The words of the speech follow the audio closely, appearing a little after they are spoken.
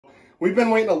We've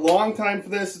been waiting a long time for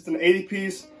this. It's an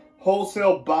 80-piece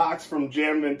wholesale box from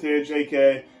Jam Vintage,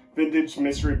 aka Vintage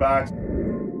Mystery Box.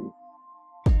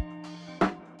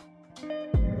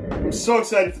 I'm so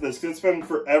excited for this because it's been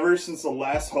forever since the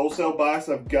last wholesale box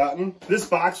I've gotten. This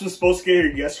box was supposed to get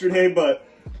here yesterday, but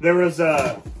there was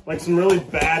like some really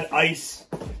bad ice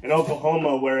in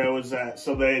Oklahoma where it was at,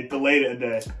 so they delayed it a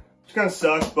day. Which kind of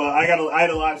sucks, but I had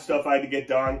a lot of stuff I had to get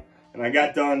done. And I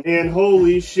got done, and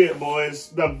holy shit, boys,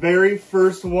 the very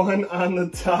first one on the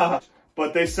top.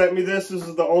 But they sent me this. This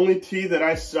is the only tee that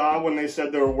I saw when they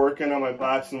said they were working on my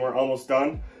box and we're almost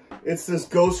done. It's this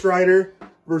Ghost Rider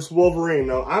versus Wolverine.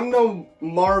 Now, I'm no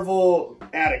Marvel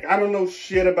addict. I don't know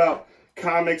shit about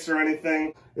comics or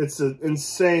anything. It's an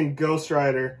insane Ghost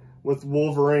Rider with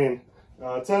Wolverine.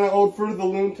 It's on an old Fruit of the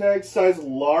Loom tag, size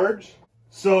large.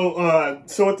 So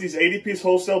with these 80-piece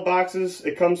wholesale boxes,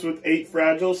 it comes with 8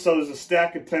 fragiles. So there's a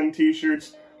stack of 10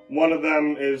 t-shirts. One of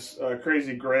them is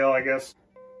Crazy Grail, I guess.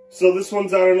 So this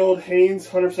one's on an old Hanes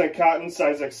 100% cotton,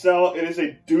 size XL. It is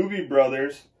a Doobie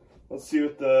Brothers. Let's see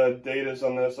what the date is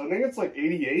on this. I think it's like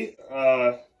 88.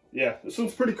 Yeah, this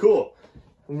one's pretty cool.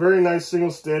 A very nice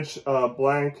single stitch,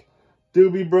 blank.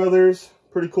 Doobie Brothers,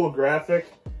 pretty cool graphic.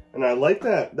 And I like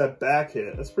that back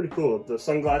hit. That's pretty cool. The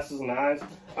sunglasses and eyes.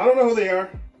 I don't know who they are.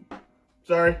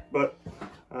 Sorry, but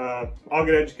I'll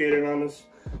get educated on this.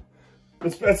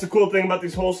 That's the cool thing about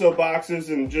these wholesale boxes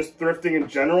and just thrifting in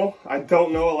general. I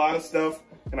don't know a lot of stuff,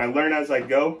 and I learn as I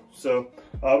go. So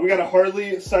we got a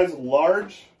Harley size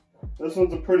large. This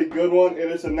one's a pretty good one. It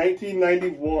is a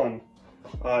 1991.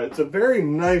 It's a very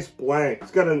nice blank.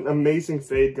 It's got an amazing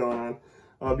fade going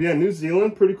on. Yeah, New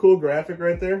Zealand, pretty cool graphic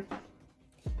right there.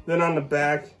 Then on the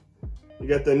back, you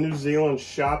got the New Zealand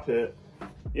shop hit.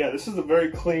 Yeah, this is a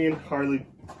very clean Harley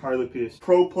piece.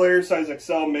 Pro Player, size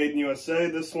XL, made in USA.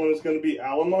 This one is going to be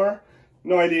Alomar.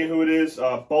 No idea who it is.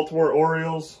 Baltimore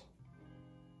Orioles.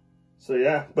 So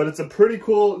yeah, but it's a pretty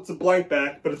cool, it's a blank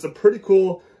back, but it's a pretty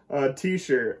cool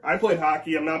t-shirt. I played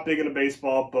hockey. I'm not big into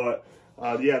baseball, but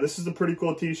yeah, this is a pretty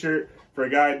cool t-shirt for a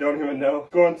guy I don't even know.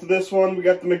 Going to this one, we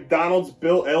got the McDonald's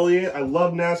Bill Elliott. I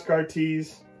love NASCAR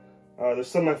tees. There's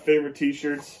some of my favorite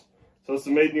t-shirts. So it's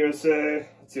the Made in USA.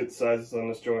 Let's see what the size is on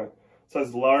this joint.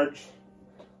 Size large.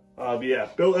 But yeah,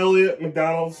 Bill Elliott,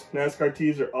 McDonald's, NASCAR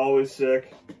tees are always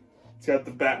sick. It's got the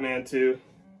Batman too.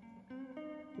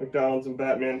 McDonald's and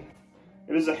Batman.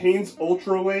 It is a Hanes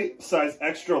Ultraweight, size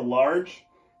extra large.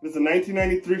 It is a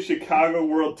 1993 Chicago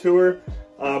World Tour.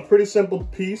 Pretty simple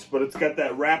piece, but it's got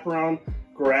that wraparound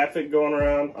graphic going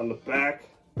around on the back.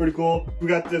 Pretty cool. We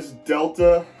got this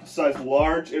Delta, size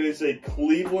large. It is the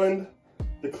Cleveland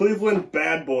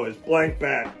Bad Boys, blank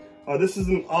back. This is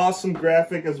an awesome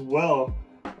graphic as well.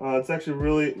 It's actually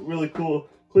really cool.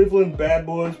 Cleveland Bad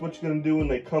Boys, what you gonna do when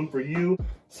they come for you?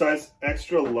 Size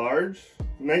extra large,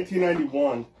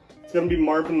 1991. It's gonna be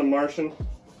Marvin the Martian.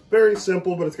 Very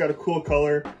simple, but it's got a cool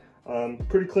color.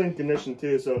 Pretty clean condition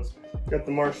too, so it's got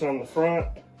the Martian on the front.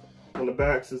 On the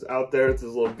back says out there, it's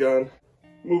his little gun.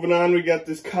 Moving on, we got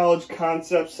this College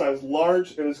Concept, size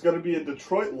large, and it's going to be a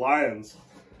Detroit Lions.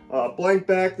 Blank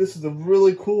back, this is a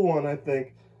really cool one, I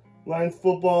think. Lions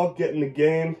football, getting the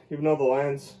game, even though the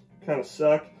Lions kind of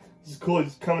suck. This is cool,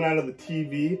 he's coming out of the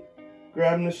TV,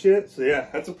 grabbing the shit. So yeah,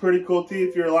 that's a pretty cool tee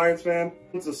if you're a Lions fan.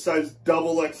 It's a size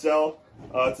double XL.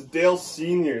 It's a Dale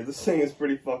Senior. This thing is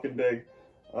pretty fucking big.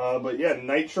 But yeah,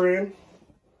 Night Train.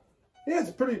 Yeah,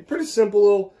 it's a pretty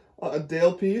simple little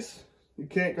Dale piece. You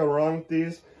can't go wrong with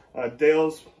these.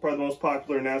 Dale's probably the most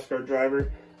popular NASCAR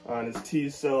driver, and his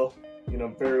tees sell, you know,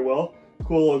 very well.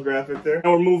 Cool little graphic there.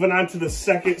 Now we're moving on to the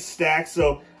second stack.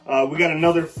 So we got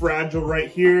another fragile right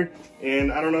here,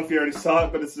 and I don't know if you already saw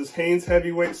it, but it's this Hanes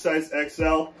Heavyweight size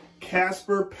XL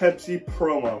Casper Pepsi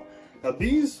promo. Now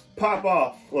these pop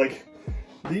off. Like,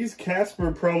 these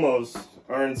Casper promos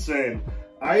are insane.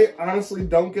 I honestly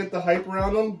don't get the hype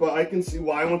around them, but I can see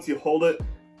why once you hold it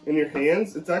in your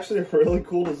hands. It's actually a really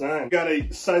cool design. Got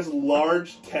a size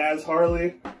large Taz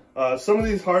Harley. Some of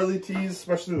these Harley tees,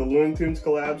 especially the Looney Tunes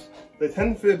collabs, they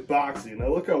tend to fit boxy. Now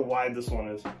look how wide this one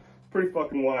is. Pretty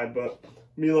fucking wide, but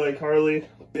me like Harley,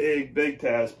 big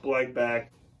Taz, blank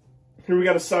back. Here we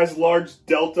got a size large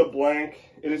Delta blank.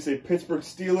 It is a Pittsburgh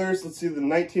Steelers. Let's see, the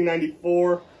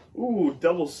 1994. Ooh,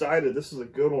 double-sided. This is a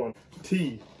good one.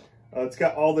 Tee. It's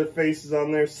got all their faces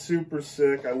on there. Super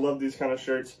sick. I love these kind of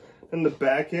shirts. Then the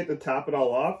back hit to top it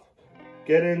all off.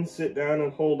 Get in, sit down,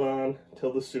 and hold on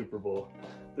till the Super Bowl.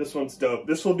 This one's dope.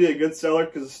 This will be a good seller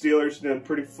because the Steelers are doing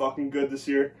pretty fucking good this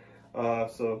year.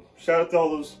 So shout out to all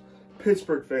those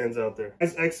Pittsburgh fans out there.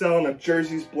 Nice XL and a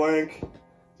jerseys blank.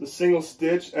 It's a single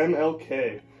stitch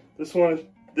MLK. This one is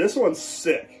This one's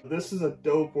sick. This is a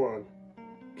dope one.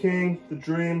 King, the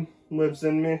dream lives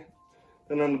in me.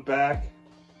 Then on the back,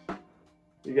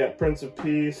 you got Prince of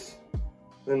Peace,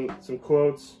 then some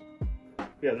quotes.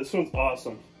 Yeah, this one's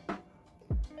awesome.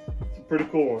 It's a pretty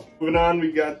cool one. Moving on,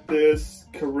 we got this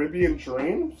Caribbean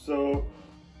Dream. So,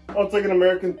 it's like an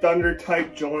American Thunder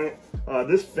type joint.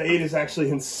 This fade is actually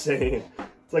insane.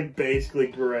 It's like basically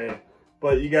gray.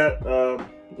 But you got,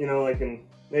 you know, like in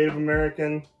Native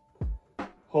American,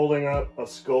 holding up a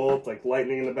skull. It's like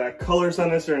lightning in the back. Colors on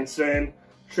this are insane.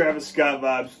 Travis Scott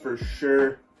vibes for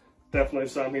sure. Definitely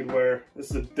something he'd wear.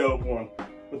 This is a dope one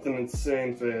with an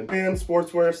insane fade. And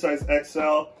sportswear size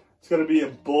XL. It's gonna be a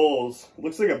Bulls.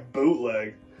 Looks like a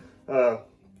bootleg.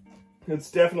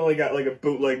 It's definitely got like a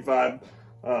bootleg vibe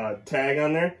tag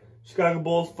on there. Chicago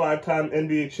Bulls, 5-time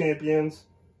NBA champions.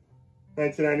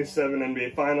 1997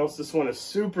 NBA Finals. This one is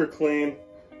super clean.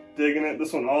 Digging it.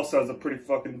 This one also has a pretty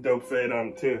fucking dope fade on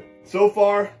it too. So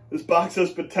far, this box has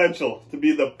potential to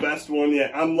be the best one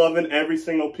yet. I'm loving every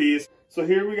single piece. So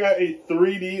here we got a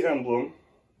 3D emblem.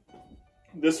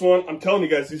 This one, I'm telling you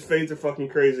guys, these fades are fucking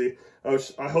crazy.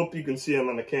 I hope you can see them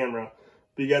on the camera.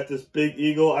 But you got this big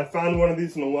eagle. I found one of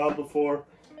these in the wild before.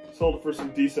 Sold it for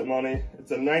some decent money.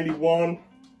 It's a 91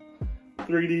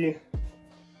 3D.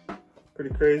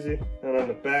 Pretty crazy. And on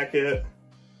the back it,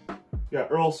 you got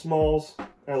Earl Smalls,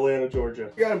 Atlanta,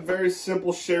 Georgia. We got a very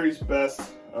simple Sherry's Best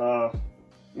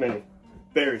mini.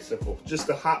 Very simple. Just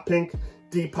a hot pink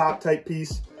DePop type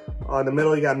piece. In the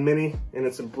middle you got mini and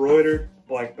it's embroidered,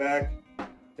 black back.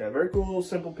 Yeah, very cool little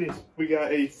simple piece. We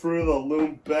got a Fruit of the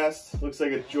Loom Best. Looks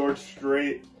like a George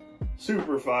Strait.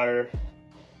 Super fire.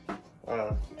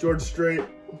 George Strait,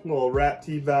 little rap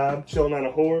tee vibe, chilling on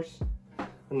a horse.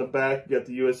 On the back, you got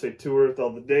the USA Tour with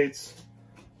all the dates.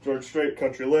 George Strait,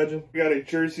 country legend. We got a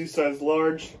jersey size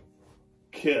large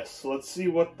Kiss. Let's see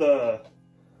what the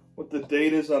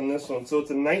date is on this one. So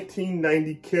it's a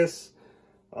 1990 Kiss.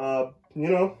 You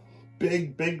know,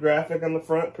 big graphic on the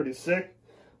front, pretty sick.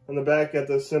 On the back, got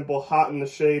the simple Hot in the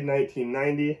Shade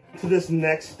 1990. To this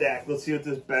next stack, let's see what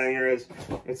this banger is.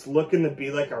 It's looking to be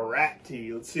like a rap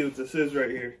tee. Let's see what this is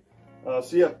right here.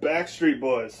 So you have Backstreet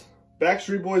Boys.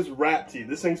 Backstreet Boys rap tee.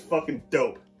 This thing's fucking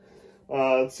dope.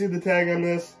 Let's see the tag on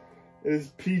this. It is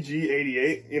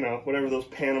PG88, you know, whatever those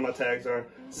Panama tags are.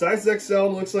 Size XL,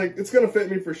 looks like it's gonna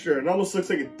fit me for sure. It almost looks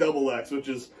like a double X, which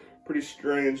is pretty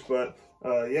strange, but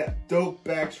yeah, dope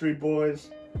Backstreet Boys.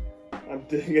 I'm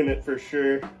digging it for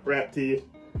sure. Rap tee,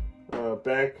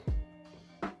 back.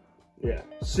 Yeah,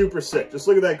 super sick. Just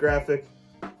look at that graphic.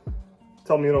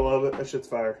 Tell me you don't love it. That shit's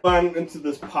fire. On into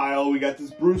this pile, we got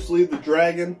this Bruce Lee the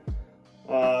Dragon.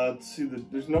 Let's see,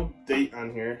 there's no date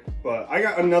on here, but I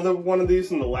got another one of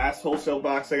these in the last wholesale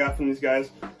box I got from these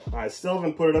guys. I still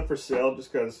haven't put it up for sale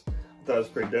just because I thought it was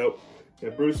pretty dope. Yeah,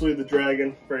 Bruce Lee the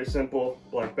Dragon, very simple,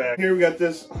 black back. Here we got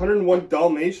this 101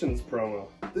 Dalmatians promo.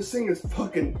 This thing is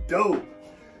fucking dope.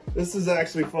 This is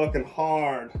actually fucking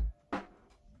hard.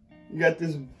 You got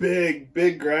this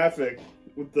big graphic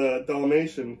with the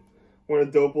Dalmatian wearing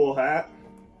a dope little hat,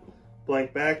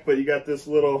 blank back, but you got this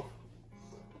little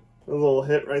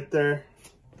hit right there.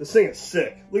 This thing is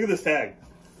sick. Look at this tag.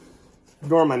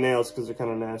 Ignore my nails because they're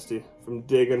kind of nasty from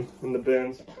digging in the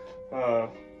bins.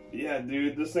 Yeah,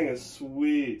 dude, this thing is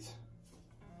sweet.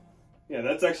 Yeah,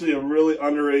 that's actually a really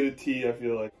underrated tee, I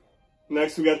feel like.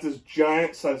 Next, we got this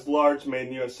giant size large made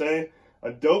in USA.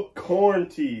 A dope Korn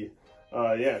tee.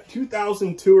 Yeah,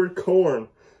 2000 toured Korn.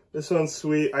 This one's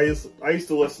sweet. I used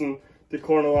to listen to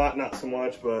Korn a lot, not so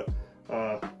much, but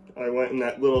I went in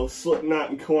that little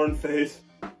Slipknot and Korn phase.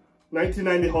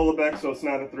 1990 holoback, so it's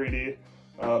not a 3D.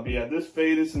 But yeah, this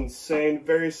fade is insane.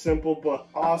 Very simple, but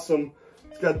awesome.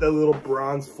 It's got that little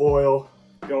bronze foil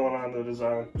going on the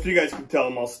design. If you guys can tell,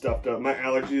 I'm all stuffed up. My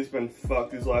allergy has been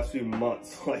fucked these last few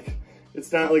months. Like,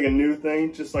 it's not like a new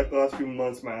thing. Just like the last few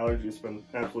months, my allergy has been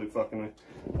absolutely fucking me.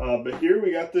 But here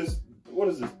we got this. What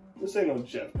is this? This ain't no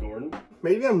Jeff Gordon.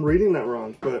 Maybe I'm reading that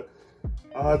wrong, but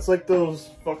it's like those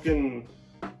fucking,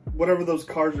 whatever those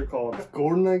cars are called. Jeff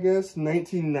Gordon, I guess,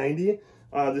 1990.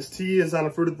 This tee is on a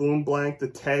Fruit of the Loom blank. The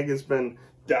tag has been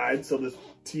dyed, so this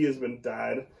tee has been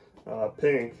dyed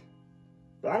pink.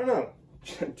 But I don't know.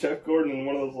 Jeff Gordon in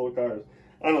one of those little cars.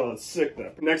 I don't know, it's sick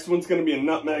though. Next one's gonna be a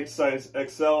nutmeg size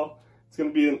XL. It's gonna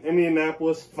be an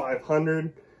Indianapolis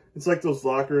 500. It's like those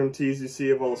locker room tees you see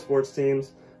of all the sports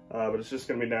teams, but it's just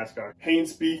gonna be NASCAR.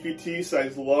 Hanes Beefy tee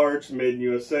size large, made in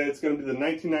USA. It's gonna be the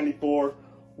 1994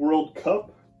 World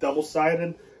Cup,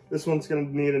 double-sided. This one's gonna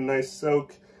need a nice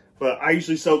soak, but I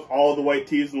usually soak all the white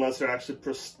tees unless they're actually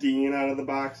pristine out of the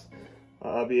box.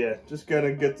 But yeah, just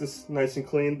gotta get this nice and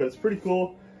clean, but it's pretty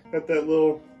cool. Got that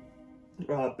little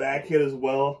Back hit as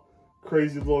well.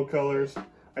 Crazy little colors.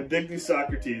 I dig these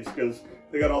soccer tees because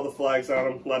they got all the flags on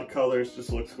them. A lot of colors,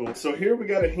 just looks cool. So here we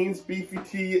got a Hanes Beefy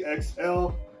Tee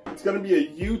XL. It's gonna be a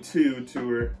U2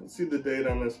 tour. Let's see the date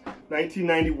on this.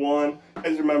 1991. You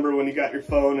guys remember when you got your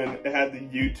phone and it had the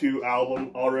U2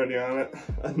 album already on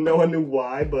it? No one knew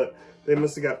why, but they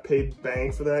must have got paid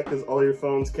bang for that because all your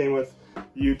phones came with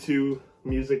U2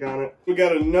 music on it. We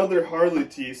got another Harley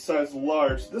tee, size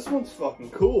large. This one's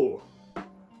fucking cool.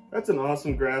 That's an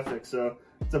awesome graphic. So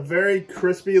it's a very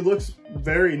crispy, it looks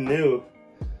very new.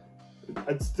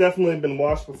 It's definitely been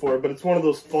washed before, but it's one of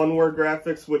those fun wear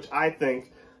graphics, which I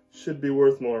think should be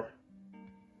worth more.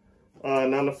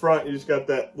 And on the front, you just got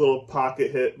that little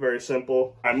pocket hit, very simple.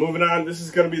 All right, moving on. This is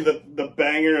gonna be the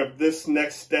banger of this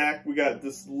next stack. We got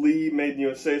this Lee Made in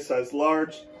USA, size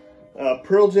large.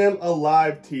 Pearl Jam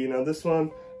Alive tee. Now this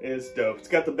one is dope. It's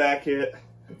got the back hit.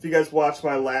 If you guys watched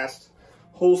my last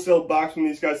wholesale box from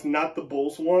these guys, not the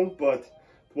Bulls one, but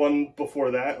one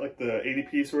before that, like the 80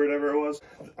 piece or whatever it was,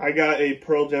 I got a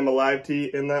Pearl Jam Alive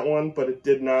tee in that one, but it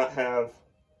did not have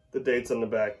the dates on the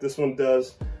back. This one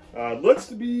does. Looks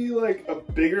to be like a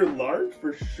bigger large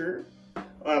for sure.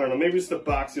 I don't know, maybe it's the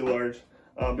boxy large.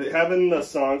 But having the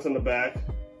songs on the back,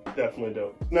 definitely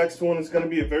dope. Next one is going to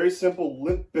be a very simple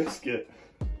Limp Bizkit.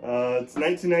 It's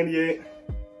 1998.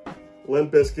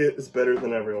 Limp Bizkit is better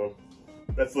than everyone.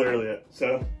 That's literally it.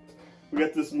 So we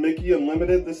got this Mickey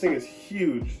Unlimited. This thing is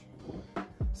huge.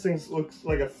 This thing looks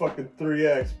like a fucking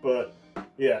 3X, but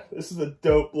yeah, this is a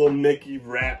dope little Mickey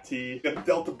wrap tee. Got the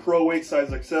Delta Pro weight,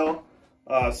 size XL.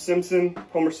 Simpson,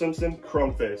 Homer Simpson,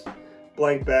 chrome face.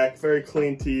 Blank back, very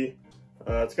clean tee.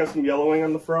 It's got some yellowing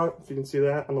on the front, if you can see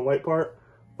that on the white part.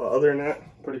 But other than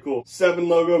that, pretty cool. 7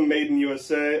 logo, made in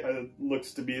USA.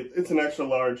 Looks to be, it's an extra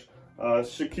large.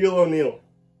 Shaquille O'Neal.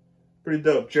 Pretty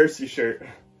dope. Jersey shirt.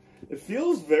 It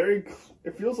feels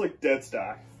like dead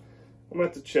stock. I'm gonna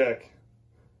have to check.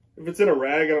 If it's in a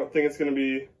rag, I don't think it's gonna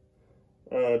be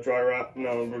dry rot.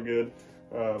 No, we're good.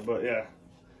 But yeah.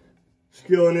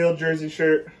 Shaquille O'Neal jersey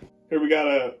shirt. Here we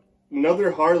got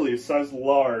another Harley, size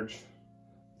large.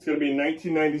 It's gonna be a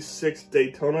 1996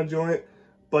 Daytona joint.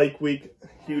 Bike week,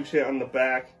 huge hit on the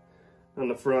back. On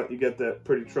the front, you get that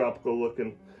pretty tropical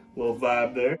looking little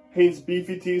vibe there. Hanes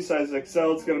Beefy Tee, size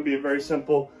XL. It's gonna be a very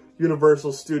simple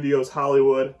Universal Studios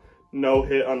Hollywood. No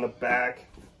hit on the back.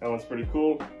 That one's pretty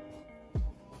cool.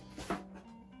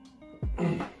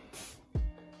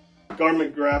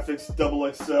 Garment Graphics,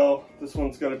 XXL. This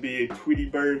one's gonna be a Tweety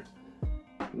Bird.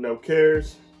 No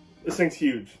cares. This thing's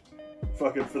huge.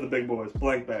 Fucking for the big boys.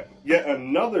 Blank back. Yet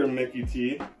another Mickey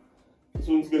tee. This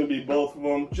one's gonna be both of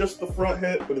them. Just the front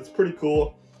hit, but it's pretty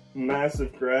cool.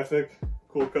 Massive graphic.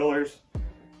 Cool colors.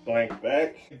 Blank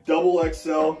back.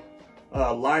 XXL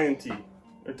lion tee.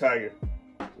 Or tiger.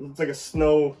 It's like a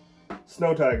snow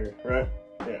tiger, right?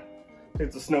 Yeah.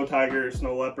 It's a snow tiger,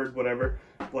 snow leopard, whatever.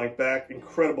 Blank back,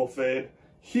 incredible fade.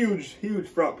 Huge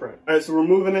front print. All right, so we're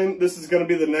moving in. This is gonna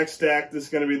be the next stack. This is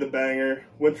gonna be the banger.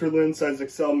 Winterland, size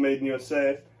XL, made in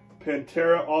USA.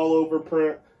 Pantera all over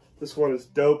print. This one is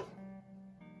dope.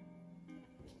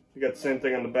 You got the same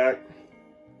thing on the back.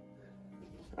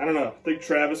 I don't know, I think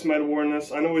Travis might have worn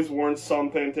this. I know he's worn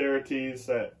some Pantera tees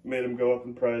that made him go up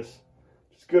in price.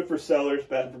 It's good for sellers,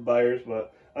 bad for buyers,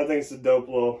 but I think it's a dope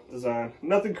little design.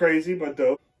 Nothing crazy, but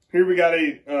dope. Here we got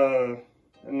a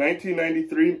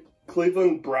 1993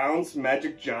 Cleveland Browns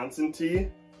Magic Johnson tee.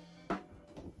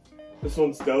 This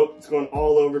one's dope. It's going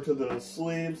all over to the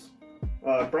sleeves.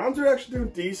 Browns are actually doing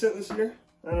decent this year.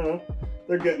 I don't know.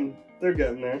 They're getting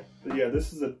there. But yeah,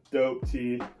 this is a dope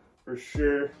tee for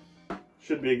sure.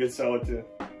 Should be a good seller too.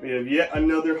 We have yet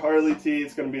another Harley tee.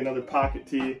 It's going to be another pocket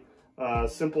tee.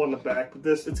 Simple on the back, but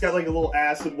it's got like a little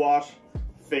acid wash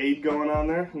fade going on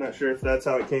there. I'm not sure if that's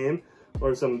how it came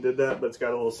or if someone did that, but it's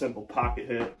got a little simple pocket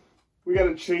hit. We got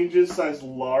a changes, size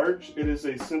large. It is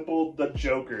a simple The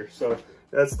Joker. So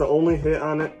that's the only hit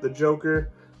on it. The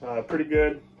Joker, pretty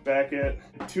good. Back hit.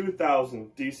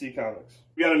 2000 DC Comics.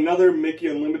 We got another Mickey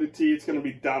Unlimited tee. It's going to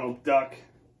be Donald Duck.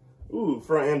 Ooh,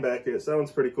 front and back hit. So that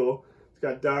one's pretty cool. It's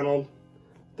got Donald,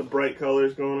 the bright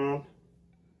colors going on.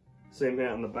 Same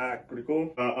hat on the back, pretty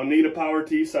cool. Anita Power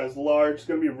tee, size large. It's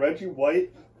gonna be Reggie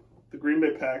White, the Green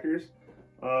Bay Packers.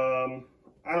 I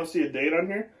don't see a date on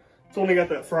here. It's only got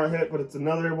that front hit, but it's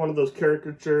another one of those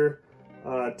caricature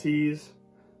tees.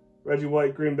 Reggie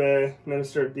White, Green Bay,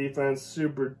 Minister of Defense,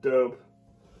 super dope.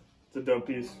 It's a dope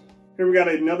piece. Here we got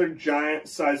another giant,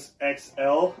 size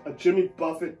XL, a Jimmy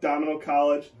Buffett Domino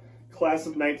College. Class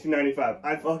of 1995.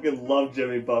 I fucking love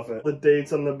Jimmy Buffett. The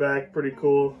dates on the back, pretty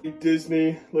cool.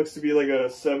 Disney, looks to be like a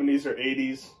 70s or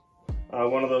 80s.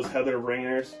 One of those Heather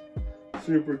ringers.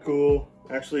 Super cool.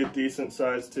 Actually a decent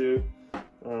size too.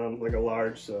 Like a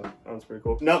large, so that one's pretty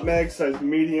cool. Nutmeg, size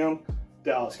medium.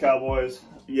 Dallas Cowboys.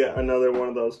 Yet another one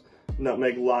of those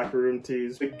nutmeg locker room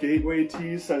tees. The Gateway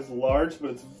tee, size large,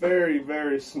 but it's very,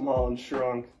 very small and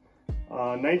shrunk.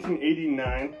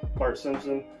 1989, Bart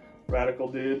Simpson,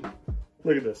 radical dude.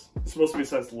 Look at this. It's supposed to be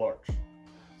size large.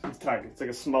 It's tiny. It's like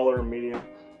a smaller or medium.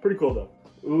 Pretty cool though.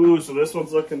 Ooh, so this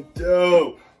one's looking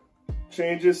dope.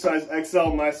 Changes, size XL,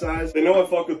 my size. They know I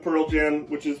fuck with Pearl Jam,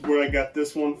 which is where I got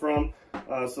this one from.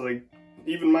 So they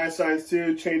even my size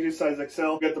too. Changes, size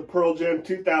XL. Got the Pearl Jam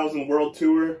 2000 World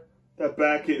Tour. That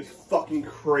back is fucking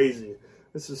crazy.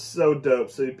 This is so dope.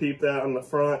 So you peep that on the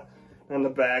front, on the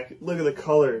back. Look at the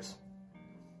colors.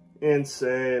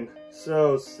 Insane.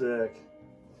 So sick.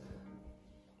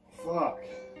 Fuck.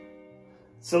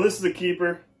 So this is a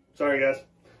keeper. Sorry guys.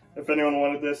 If anyone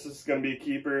wanted this, this is going to be a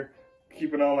keeper.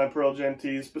 Keeping all my Pearl Jam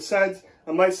tees. Besides,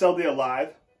 I might sell the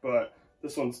Alive, but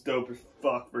this one's dope as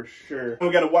fuck for sure.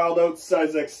 We got a Wild Oats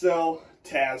size XL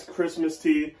Taz Christmas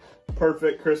tee.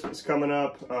 Perfect, Christmas coming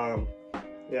up.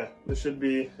 Yeah, this should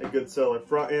be a good seller.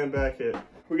 Front and back hit.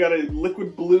 We got a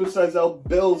Liquid Blue size L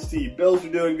Bills tee. Bills are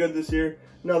doing good this year.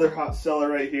 Another hot seller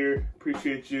right here.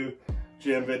 Appreciate you,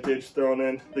 Jam Vintage, throwing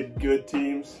in the good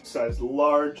teams. Size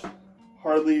large.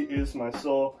 Hardly is my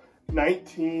soul.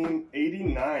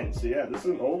 1989. So yeah, this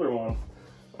is an older one.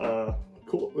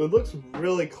 Cool. It looks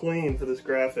really clean for this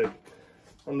graphic.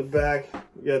 On the back,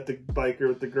 you got the biker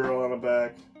with the girl on the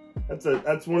back.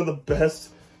 That's one of the best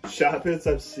shot hits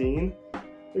I've seen.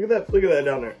 Look at that. Look at that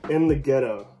down there. In the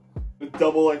ghetto. The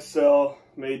double XL,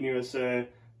 made in USA.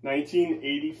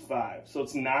 1985. So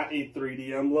it's not a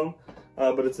 3D emblem,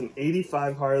 but it's an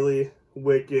 85 Harley.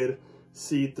 Wicked,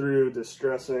 see-through,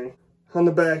 distressing. On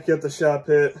the back, you got the shop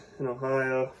hit in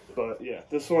Ohio. But yeah,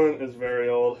 this one is very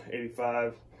old,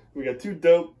 85. We got two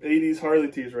dope 80s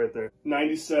Harley tees right there.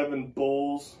 97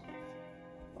 Bulls.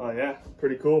 Oh yeah,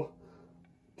 pretty cool.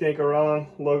 Can't go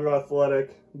wrong. Logo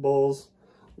Athletic, Bulls.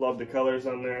 Love the colors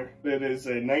on there. It is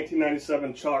a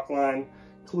 1997 chalk line.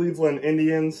 Cleveland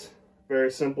Indians.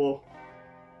 Very simple.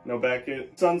 No back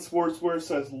hit. Sun Sportswear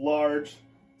says large.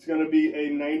 It's going to be a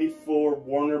 94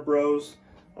 Warner Bros.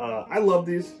 I love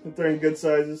these. If they're in good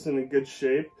sizes and in good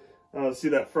shape. See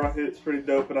that front hit? It's pretty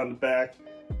dope. And on the back,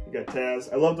 you got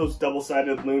Taz. I love those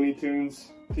double-sided Looney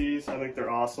Tunes tees. I think they're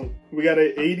awesome. We got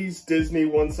a 80s Disney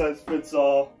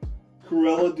one-size-fits-all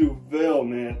Cruella de Vil,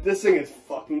 man. This thing is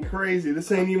fucking crazy.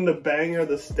 This ain't even the banger of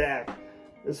the stack.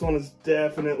 This one is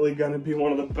definitely going to be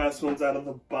one of the best ones out of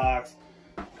the box.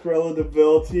 Cruella de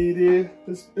Vil tee, dude.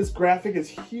 This graphic is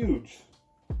huge.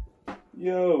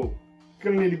 Yo.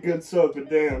 Gonna need a good soak,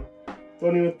 but damn.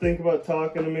 Don't even think about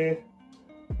talking to me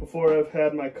before I've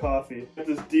had my coffee. Got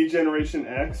this D Generation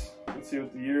X. Let's see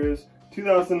what the year is.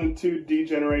 2002 D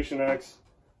Generation X.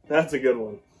 That's a good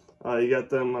one. You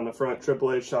got them on the front,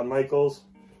 Triple H, Shawn Michaels.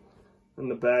 In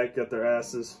the back, got their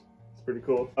asses. It's pretty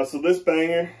cool. So this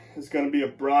banger is gonna be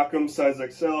a Brockham size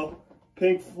XL.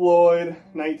 Pink Floyd,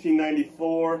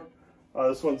 1994.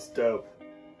 This one's dope.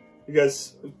 You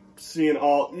guys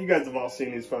have all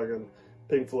seen these fucking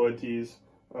Pink Floyd tees.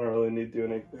 I don't really need to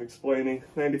do any explaining.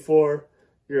 94,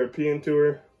 European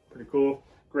tour, pretty cool.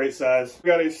 Great size. We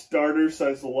got a starter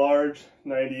size large,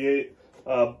 98.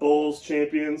 Bulls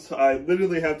champions. I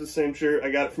literally have the same shirt. I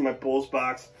got it from my Bulls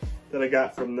box that I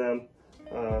got from them.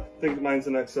 I think mine's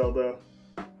an XL though.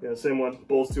 Yeah, same one.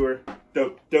 Bulls tour.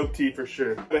 Dope tee for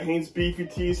sure. Got a Hanes Beefy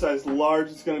tee size large.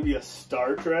 It's gonna be a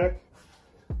Star Trek.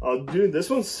 Oh, dude, this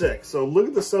one's sick. So look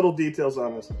at the subtle details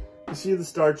on this. You see the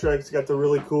Star Trek, it's got the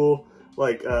really cool,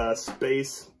 like,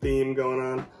 space theme going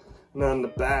on. And on the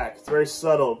back, it's very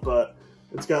subtle, but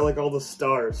it's got, like, all the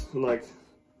stars. And, like,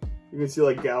 you can see,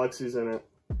 like, galaxies in it.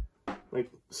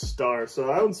 Like, stars. So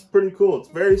that one's pretty cool. It's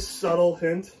very subtle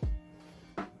hint.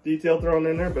 Detail thrown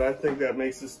in there, but I think that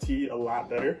makes this tee a lot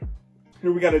better.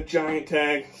 Here we got a giant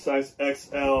tag, size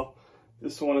XL.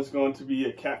 This one is going to be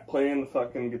a cat playing the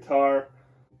fucking guitar.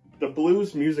 The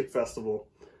Blues Music Festival.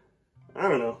 I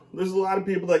don't know. There's a lot of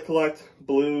people that collect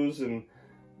blues and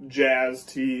jazz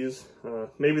tees.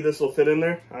 Maybe this will fit in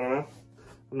there. I don't know.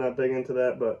 I'm not big into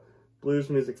that, but Blues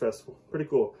Music Festival. Pretty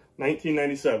cool.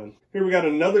 1997. Here we got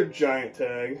another giant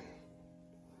tag.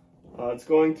 It's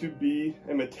going to be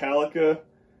a Metallica,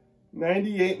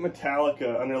 98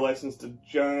 Metallica under license to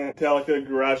Giant Metallica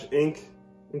Garage Inc.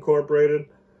 Incorporated.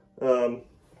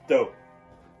 Dope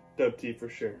tee for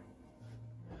sure.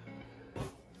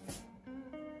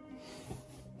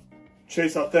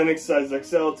 Chase Authentic size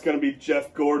XL. It's gonna be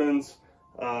Jeff Gordon's,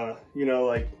 you know,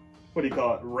 like, what do you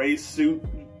call it? Race suit,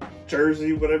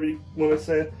 jersey, whatever you want to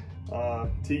say.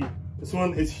 Tee. This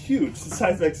one is huge, it's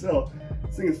size XL.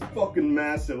 This thing is fucking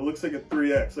massive. It looks like a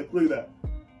 3X. Like, look at that.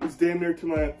 It's damn near to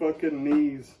my fucking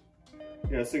knees.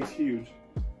 Yeah, this thing's huge.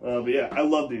 But yeah, I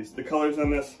love these. The colors on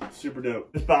this, super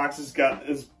dope. This box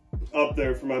is up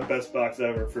there for my best box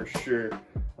ever, for sure.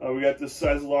 We got this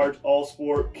size large All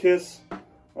Sport Kiss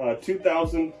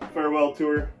 2000 Farewell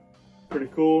Tour. Pretty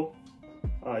cool.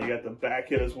 You got the back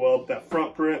hit as well. That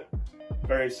front print,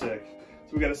 very sick.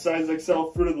 So we got a size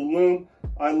XL Fruit of the Loom.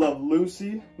 I Love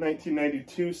Lucy,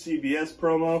 1992 CBS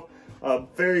promo.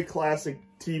 Very classic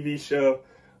TV show.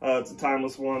 It's a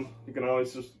timeless one. You can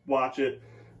always just watch it.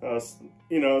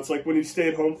 You know, it's like when you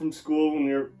stayed home from school when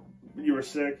you were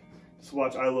sick, just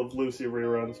watch I Love Lucy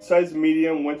reruns. Size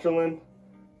medium Winterland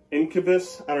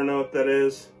Incubus. I don't know what that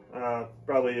is.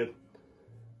 Probably a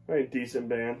very decent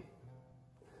band.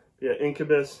 Yeah,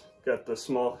 Incubus. Got the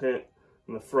small hint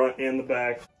in the front and the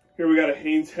back. Here we got a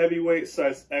Hanes Heavyweight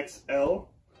size XL.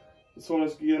 This one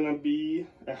is gonna be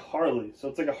a Harley, so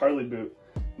it's like a Harley boot.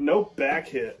 No back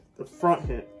hit, the front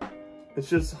hit. It's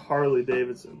just Harley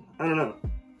Davidson. I don't know.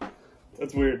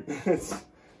 That's weird. It's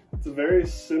a very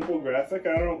simple graphic.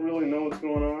 I don't really know what's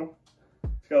going on.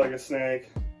 It's got like a snake,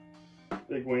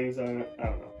 big wings on it. I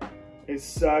don't know. A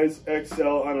size XL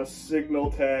on a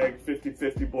signal tag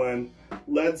 50-50 blend.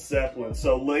 Led Zeppelin.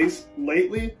 So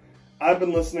lately, I've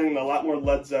been listening to a lot more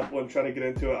Led Zeppelin, trying to get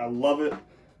into it. I love it.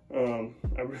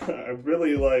 I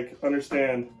really like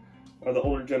understand why the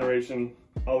older generation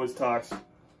always talks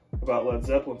about Led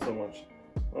Zeppelin so much.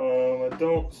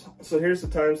 So here's the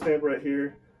timestamp right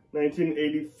here,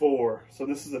 1984. So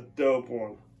this is a dope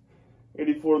one.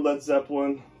 84 Led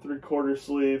Zeppelin, 3/4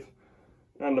 sleeve.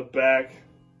 On the back,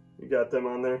 you got them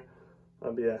on there.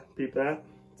 But yeah, peep that.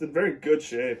 It's in very good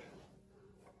shape.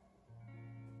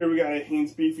 Here we got a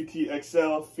Hanes Beefy T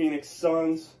XL Phoenix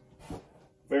Suns.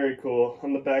 Very cool.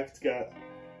 On the back, it's got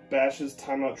Bash's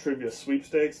Timeout Trivia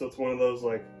Sweepstakes. So it's one of those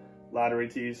like lottery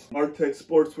tees. Arctic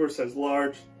Sportswear says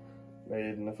large.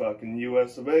 Made in the fucking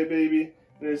US of A, baby.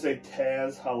 There's a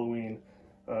Taz Halloween.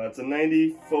 It's a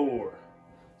 94.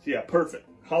 So yeah, perfect.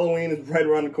 Halloween is right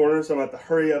around the corner, so I'm about to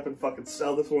hurry up and fucking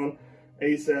sell this one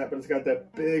ASAP. But it's got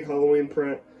that big Halloween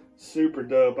print. Super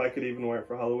dope. I could even wear it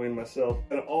for Halloween myself.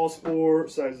 An All Sport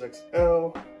size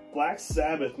XL. Black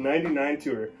Sabbath 99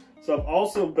 tour. So I've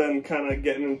also been kind of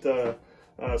getting into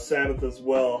Sabbath as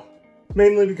well.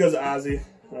 Mainly because of Ozzy.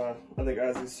 I think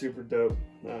Ozzy's super dope.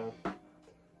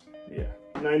 Yeah,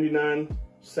 99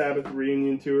 Sabbath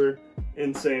reunion tour.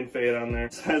 Insane fade on there.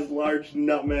 It has large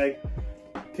Nutmeg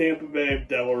Tampa Bay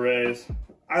Devil Rays.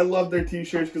 I love their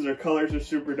t-shirts because their colors are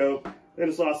super dope. They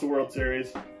just lost the World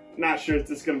Series. Not sure if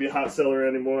this is going to be a hot seller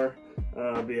anymore.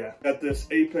 But yeah, got this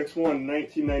Apex One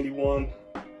 1991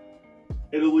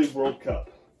 Italy World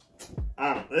Cup.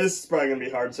 I don't know, this is probably going to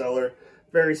be a hard seller.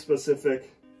 Very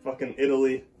specific. Fucking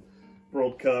Italy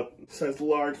World Cup. It says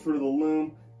large Fruit of the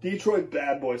Loom. Detroit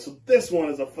Bad Boy. So this one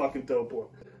is a fucking dope one.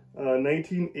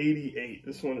 1988.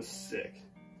 This one is sick.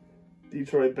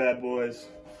 Detroit Bad Boys.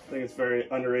 I think it's very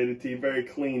underrated tee. Very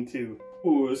clean too.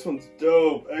 Ooh, this one's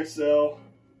dope. XL.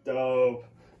 Dope.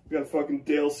 We got a fucking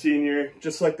Dale Sr.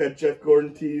 Just like that Jeff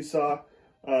Gordon tee you saw.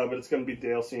 But it's going to be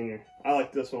Dale Sr. I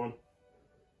like this one.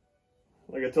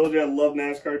 Like I told you, I love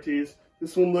NASCAR tees.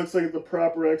 This one looks like it's a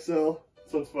proper XL.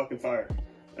 This one's fucking fire.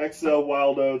 XL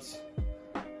Wild Oats.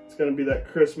 It's going to be that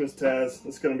Christmas Taz.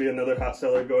 It's going to be another hot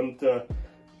seller going to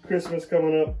Christmas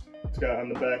coming up. It's got on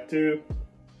the back too.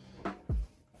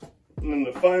 And then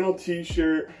the final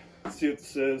t-shirt. Let's see what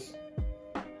this is.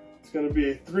 It's going to be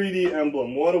a 3D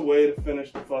emblem. What a way to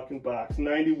finish the fucking box.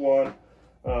 91.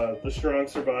 The Strong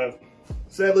Survive.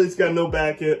 Sadly, it's got no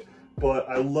back hit, but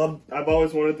I've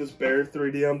always wanted this Bear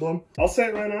 3D emblem. I'll say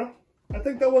it right now. I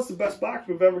think that was the best box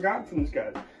we've ever gotten from these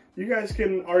guys. You guys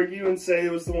can argue and say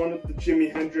it was the one with the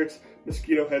Jimi Hendrix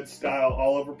mosquito head style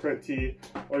all over print tee,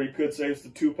 or you could say it's the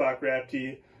Tupac rap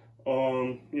tee.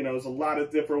 You know, there's a lot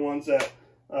of different ones that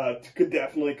could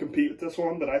definitely compete with this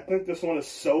one, but I think this one is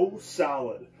so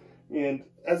solid. And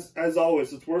as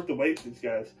always, it's worth the wait for these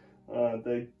guys.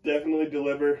 They definitely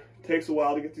deliver. It takes a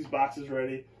while to get these boxes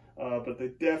ready, but they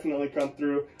definitely come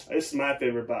through. This is my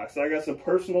favorite box. I got some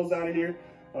personals out of here.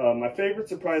 My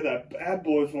favorites are probably that Bad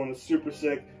Boys one is super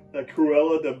sick. That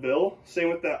Cruella de Vil. Same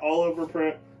with that all over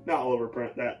print. Not all over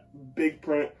print. That big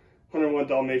print 101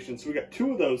 Dalmatians. So we got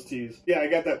two of those tees. Yeah, I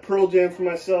got that Pearl Jam for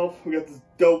myself. We got this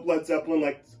dope Led Zeppelin.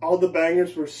 Like all the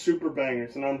bangers were super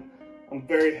bangers, and I'm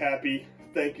very happy.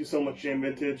 Thank you so much, Jam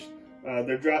Vintage.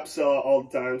 Their drops sell out all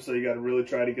the time, so you got to really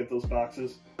try to get those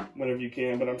boxes whenever you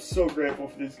can. But I'm so grateful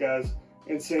for these guys.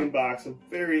 Insane box. I'm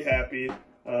very happy.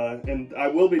 And I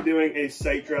will be doing a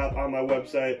site drop on my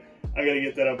website I gotta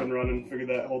get that up and running, figure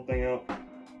that whole thing out.